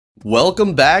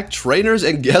Welcome back, trainers,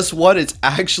 and guess what? It's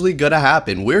actually gonna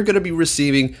happen. We're gonna be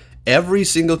receiving every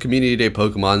single Community Day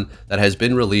Pokemon that has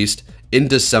been released in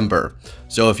December.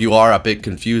 So if you are a bit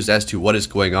confused as to what is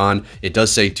going on, it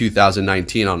does say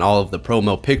 2019 on all of the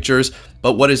promo pictures,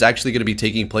 but what is actually going to be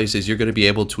taking place is you're going to be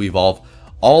able to evolve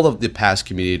all of the past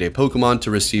Community Day Pokemon to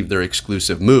receive their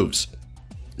exclusive moves.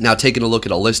 Now, taking a look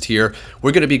at a list here,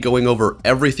 we're going to be going over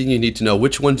everything you need to know,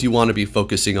 which ones you want to be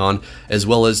focusing on, as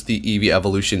well as the Eevee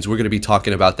evolutions. We're going to be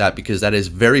talking about that because that is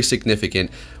very significant.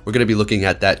 We're going to be looking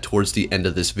at that towards the end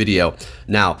of this video.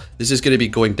 Now, this is going to be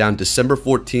going down December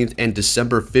 14th and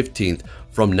December 15th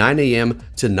from 9 a.m.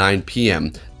 to 9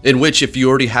 p.m. in which, if you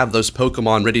already have those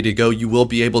Pokemon ready to go, you will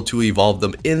be able to evolve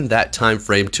them in that time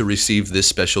frame to receive this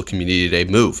special Community Day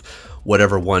move,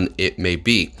 whatever one it may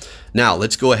be. Now,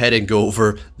 let's go ahead and go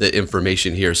over the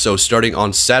information here. So starting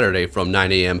on Saturday from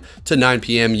 9 a.m. to 9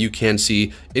 p.m., you can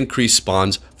see increased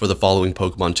spawns for the following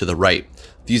Pokemon to the right.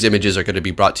 These images are going to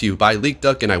be brought to you by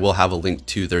LeakDuck, and I will have a link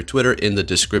to their Twitter in the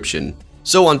description.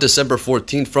 So on December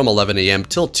 14th from 11 a.m.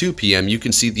 till 2 p.m., you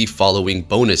can see the following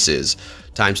bonuses: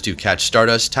 times 2 catch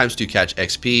Stardust, times 2 catch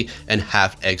XP, and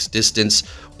half X distance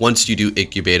once you do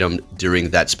incubate them during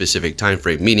that specific time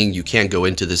frame, meaning you can't go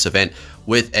into this event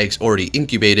with eggs already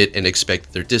incubated and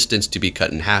expect their distance to be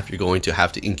cut in half. You're going to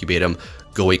have to incubate them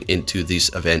going into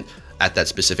this event at that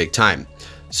specific time.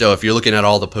 So if you're looking at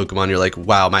all the Pokemon, you're like,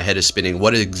 wow, my head is spinning.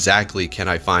 What exactly can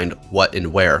I find, what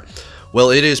and where?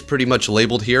 Well, it is pretty much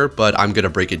labeled here, but I'm going to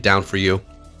break it down for you.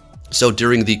 So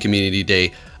during the Community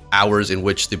Day hours in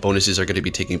which the bonuses are going to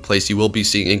be taking place, you will be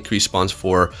seeing increased spawns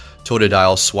for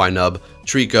Totodile, Swinub,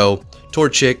 Trico,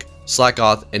 Torchic,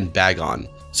 Slackoth, and Bagon.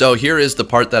 So here is the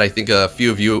part that I think a few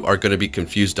of you are going to be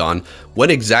confused on. When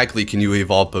exactly can you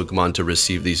evolve Pokemon to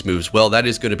receive these moves? Well, that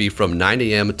is going to be from 9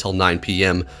 a.m. until 9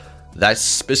 p.m. That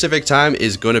specific time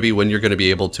is going to be when you're going to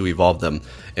be able to evolve them.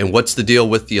 And what's the deal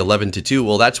with the 11 to 2?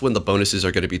 Well, that's when the bonuses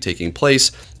are going to be taking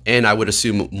place, and I would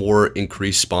assume more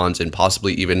increased spawns and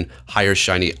possibly even higher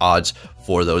shiny odds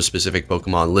for those specific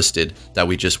Pokemon listed that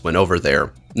we just went over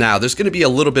there. Now, there's going to be a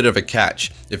little bit of a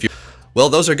catch. Well,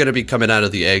 those are going to be coming out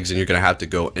of the eggs, and you're going to have to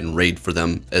go and raid for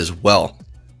them as well.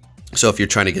 So if you're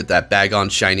trying to get that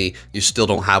Bagon shiny, you still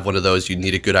don't have one of those, you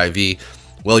need a good IV,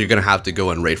 well, you're going to have to go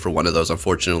and raid for one of those,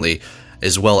 unfortunately,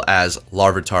 as well as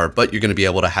Larvitar, but you're going to be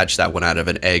able to hatch that one out of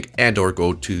an egg and or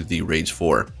go to the raids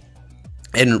for.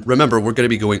 And remember, we're going to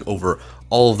be going over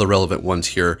all of the relevant ones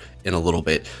here in a little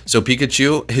bit. So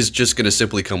Pikachu is just going to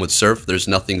simply come with Surf. There's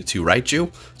nothing to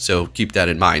Raichu, so keep that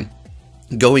in mind.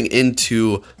 Going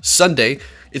into Sunday,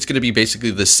 it's going to be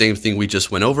basically the same thing we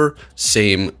just went over,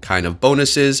 same kind of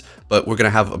bonuses, but we're going to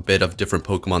have a bit of different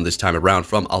Pokemon this time around.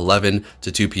 From 11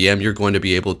 to 2 p.m., you're going to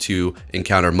be able to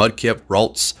encounter Mudkip,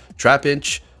 Ralts,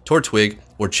 Trapinch, Tortwig,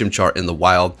 or Chimchar in the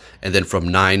wild. And then from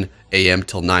 9 a.m.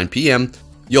 till 9 p.m.,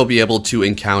 you'll be able to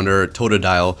encounter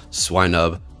Totodile,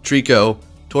 Swinub, Trico,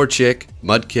 Torchic,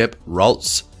 Mudkip,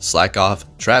 Ralts, Slackoth,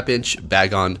 Trapinch,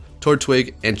 Bagon,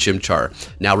 Tortwig, and Chimchar.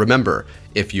 Now remember,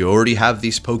 if you already have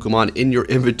these Pokemon in your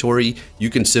inventory, you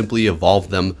can simply evolve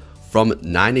them from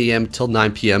 9 a.m. till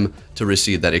 9 p.m. to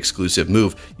receive that exclusive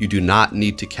move. You do not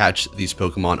need to catch these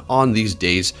Pokemon on these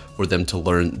days for them to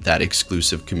learn that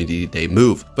exclusive Community Day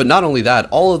move. But not only that,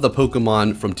 all of the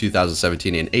Pokemon from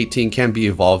 2017 and 18 can be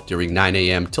evolved during 9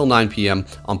 a.m. till 9 p.m.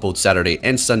 on both Saturday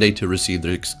and Sunday to receive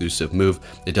their exclusive move.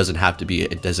 It doesn't have to be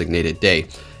a designated day.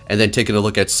 And then taking a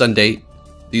look at Sunday,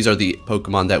 these are the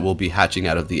Pokemon that will be hatching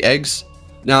out of the eggs.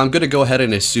 Now, I'm going to go ahead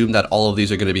and assume that all of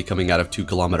these are going to be coming out of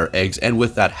 2-kilometer eggs, and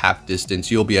with that half distance,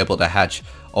 you'll be able to hatch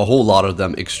a whole lot of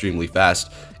them extremely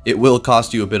fast. It will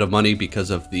cost you a bit of money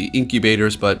because of the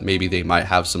incubators, but maybe they might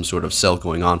have some sort of sale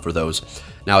going on for those.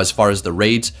 Now, as far as the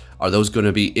raids, are those going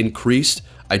to be increased?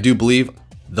 I do believe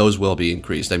those will be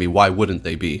increased. I mean, why wouldn't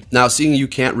they be? Now, seeing you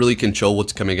can't really control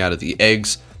what's coming out of the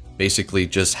eggs, basically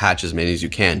just hatch as many as you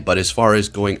can. But as far as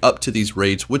going up to these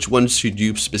raids, which ones should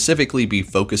you specifically be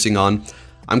focusing on?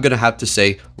 I'm going to have to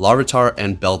say Larvitar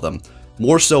and Beldum.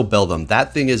 More so Beldum.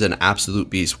 That thing is an absolute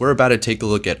beast. We're about to take a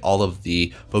look at all of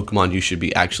the Pokemon you should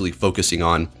be actually focusing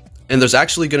on. And there's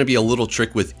actually going to be a little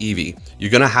trick with Eevee.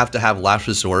 You're going to have Last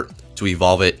Resort to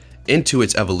evolve it into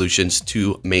its evolutions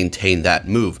to maintain that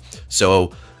move.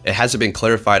 So it hasn't been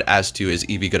clarified as to is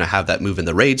Eevee going to have that move in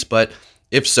the raids, but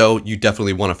if so, you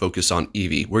definitely want to focus on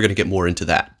Eevee. We're going to get more into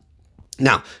that.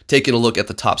 Now, taking a look at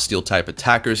the top steel type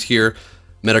attackers here,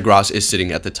 Metagross is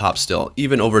sitting at the top still,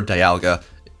 even over Dialga.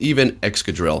 even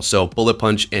Excadrill. So Bullet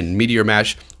Punch and Meteor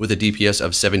Mash with a DPS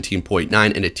of 17.9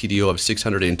 and a TDO of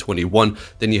 621.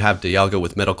 Then you have Dialga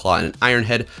with Metal Claw and Iron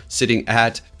Head sitting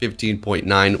at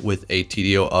 15.9 with a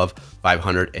TDO of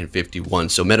 551.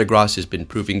 So Metagross has been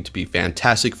proving to be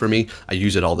fantastic for me. I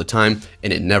use it all the time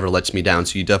and it never lets me down,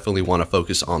 so you definitely want to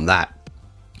focus on that.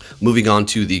 Moving on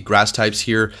to the grass types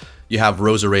here, you have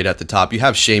Roserade at the top. You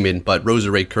have Shaman, but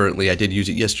Roserade currently, I did use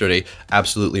it yesterday,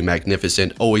 absolutely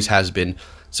magnificent, always has been,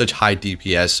 such high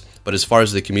DPS. But as far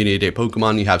as the Community Day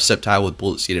Pokemon, you have Sceptile with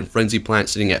Bullet Seed and Frenzy Plant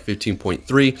sitting at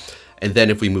 15.3. And then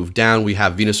if we move down, we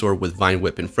have Venusaur with Vine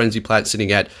Whip and Frenzy Plant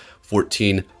sitting at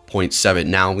 14.7.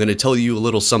 Now, I'm going to tell you a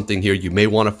little something here. You may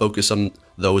want to focus on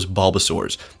those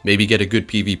Bulbasaurs. Maybe get a good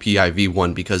PvP IV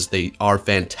one because they are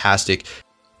fantastic.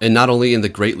 And not only in the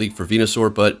Great League for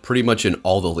Venusaur, but pretty much in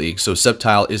all the leagues. So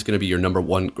Sceptile is going to be your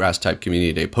 #1 grass type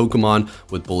Community Day Pokemon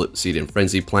with Bullet Seed and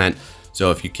Frenzy Plant.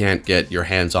 So if you can't get your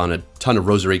hands on a ton of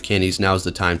Roserade candies, now's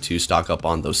the time to stock up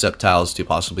on those Sceptiles to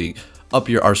possibly up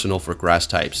your arsenal for grass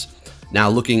types. Now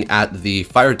looking at the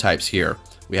fire types here,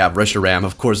 we have Reshiram,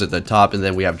 of course, at the top, and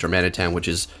then we have Darmanitan, which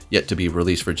is yet to be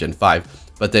released for Gen 5.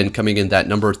 But then coming in that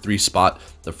 #3 spot,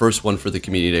 the first one for the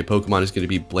Community Day Pokemon is going to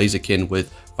be Blaziken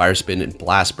with Fire Spin and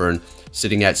Blast Burn,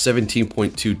 sitting at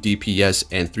 17.2 DPS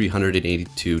and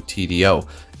 382 TDO.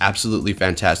 Absolutely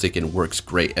fantastic and works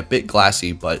great. A bit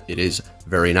glassy, but it is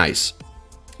very nice.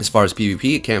 As far as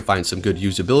PvP, it can find some good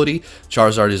usability.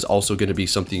 Charizard is also going to be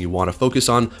something you want to focus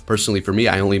on. Personally, for me,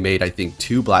 I only made, I think,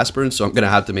 2 Blast Burns, so I'm going to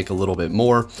have to make a little bit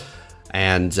more,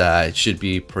 and it should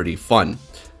be pretty fun.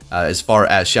 As far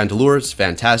as Chandelure, it's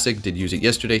fantastic. Did use it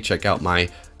yesterday. Check out my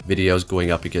videos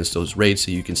going up against those raids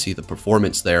so you can see the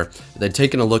performance there. And then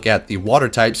taking a look at the water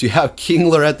types, you have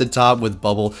Kingler at the top with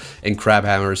Bubble and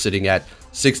Crabhammer sitting at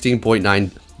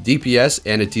 16.9 DPS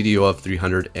and a TDO of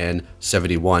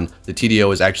 371. The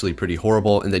TDO is actually pretty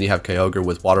horrible. And then you have Kyogre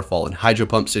with Waterfall and Hydro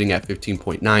Pump sitting at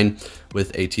 15.9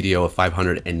 with a TDO of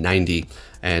 590.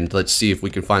 And let's see if we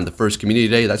can find the first Community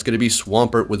Day. That's going to be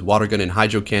Swampert with Water Gun and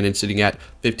Hydro Cannon sitting at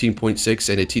 15.6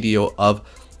 and a TDO of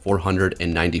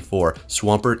 494.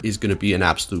 Swampert is going to be an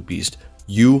absolute beast.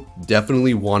 You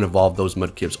definitely want to evolve those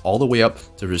Mudkips all the way up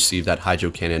to receive that Hydro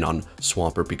Cannon on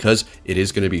Swampert because it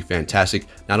is going to be fantastic,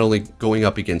 not only going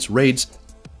up against raids,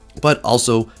 but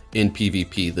also in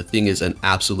PvP. The thing is an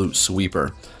absolute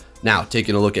sweeper. Now,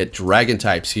 taking a look at Dragon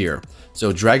types here.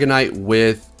 So Dragonite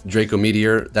with Draco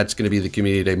Meteor, that's going to be the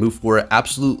Community Day move for it.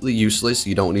 Absolutely useless.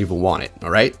 You don't even want it, all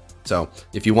right? So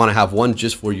if you want to have one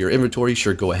just for your inventory,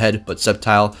 sure, go ahead. But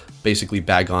Sceptile, basically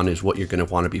Bagon is what you're going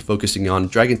to want to be focusing on.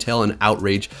 Dragon Tail and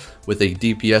Outrage with a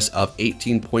DPS of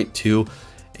 18.2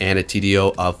 and a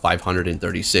TDO of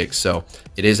 536. So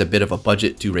it is a bit of a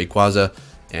budget to Rayquaza.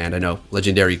 And I know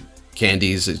legendary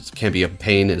candies can be a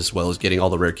pain, as well as getting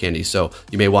all the rare candies. So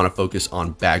you may want to focus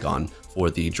on Bagon for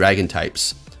the Dragon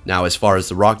types. Now, as far as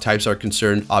the rock types are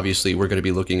concerned, obviously we're going to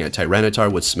be looking at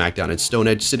Tyranitar with Smackdown and Stone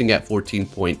Edge sitting at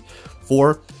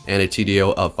 14.4 and a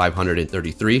TDO of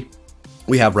 533.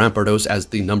 We have Rampardos as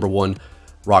the #1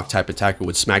 rock type attacker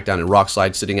with Smackdown and Rock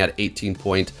Slide sitting at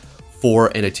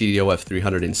 18.4 and a TDO of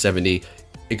 370.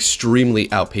 Extremely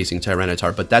outpacing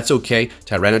Tyranitar, but that's okay.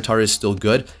 Tyranitar is still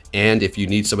good, and if you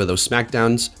need some of those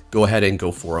Smackdowns, go ahead and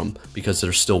go for them because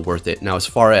they're still worth it. Now, as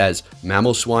far as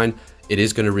Mamoswine, it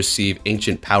is going to receive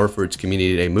Ancient Power for its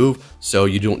Community Day move, so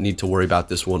you don't need to worry about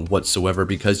this one whatsoever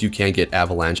because you can get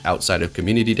Avalanche outside of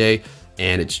Community Day,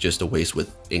 and it's just a waste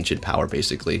with Ancient Power,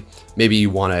 basically. Maybe you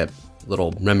want a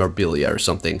little memorabilia or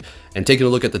something. And taking a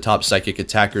look at the top Psychic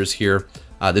attackers here,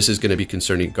 this is going to be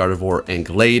concerning Gardevoir and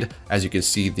Glade. As you can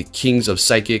see, the Kings of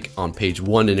Psychic on page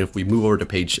 1, and if we move over to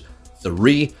page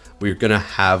 3, we're going to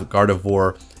have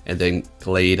Gardevoir and then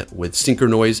Glade with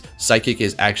Synchronoise. Psychic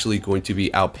is actually going to be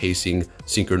outpacing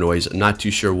Synchronoise. Not too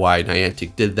sure why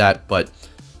Niantic did that, but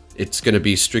it's going to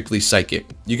be strictly Psychic.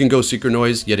 You can go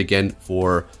Synchronoise yet again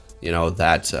for, you know,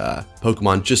 that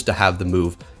Pokemon just to have the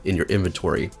move in your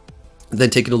inventory. And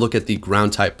then taking a look at the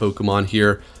ground type Pokemon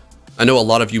here. I know a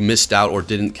lot of you missed out or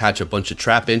didn't catch a bunch of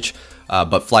Trapinch,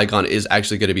 but Flygon is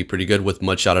actually going to be pretty good with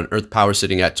Mudshot and Earth Power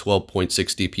sitting at 12.6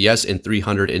 DPS and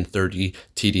 330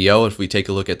 TDO. If we take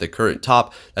a look at the current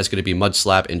top, that's going to be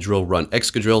Mudslap and Drill Run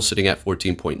Excadrill sitting at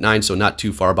 14.9, so not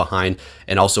too far behind.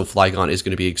 And also Flygon is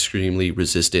going to be extremely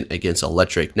resistant against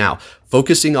Electric. Now,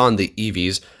 focusing on the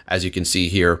EVs, as you can see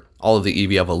here, all of the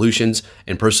EV evolutions,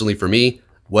 and personally for me,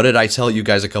 what did I tell you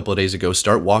guys a couple of days ago?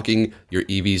 Start walking your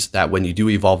EVs that when you do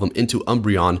evolve them into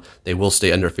Umbreon, they will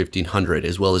stay under 1500,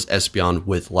 as well as Espeon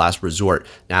with Last Resort.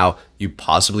 Now, you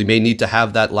possibly may need to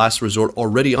have that Last Resort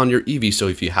already on your EV, so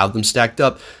if you have them stacked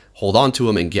up, hold on to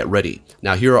them and get ready.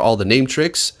 Now here are all the name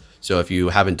tricks. So if you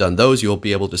haven't done those, you'll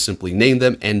be able to simply name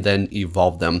them and then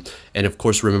evolve them. And of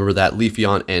course, remember that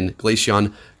Leafeon and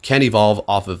Glaceon can evolve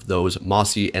off of those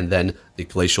Mossy and then the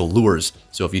Glacial Lures.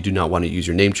 So if you do not want to use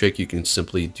your name trick, you can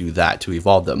simply do that to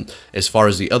evolve them. As far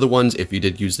as the other ones, if you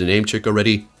did use the name trick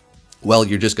already, well,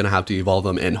 you're just going to have to evolve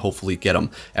them and hopefully get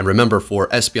them. And remember, for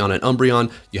Espeon and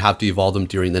Umbreon, you have to evolve them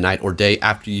during the night or day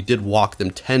after you did walk them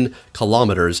 10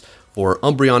 kilometers. For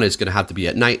Umbreon, it's going to have to be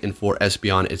at night, and for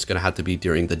Espeon, it's going to have to be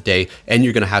during the day, and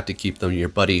you're going to have to keep them your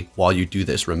buddy while you do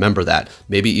this. Remember that.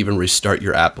 Maybe even restart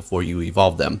your app before you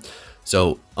evolve them.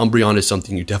 So Umbreon is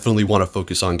something you definitely want to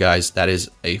focus on, guys. That is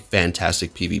a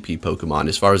fantastic PvP Pokemon.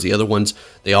 As far as the other ones,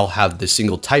 they all have the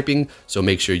single typing, so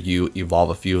make sure you evolve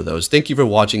a few of those. Thank you for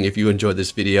watching. If you enjoyed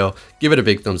this video, give it a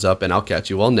big thumbs up, and I'll catch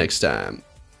you all next time.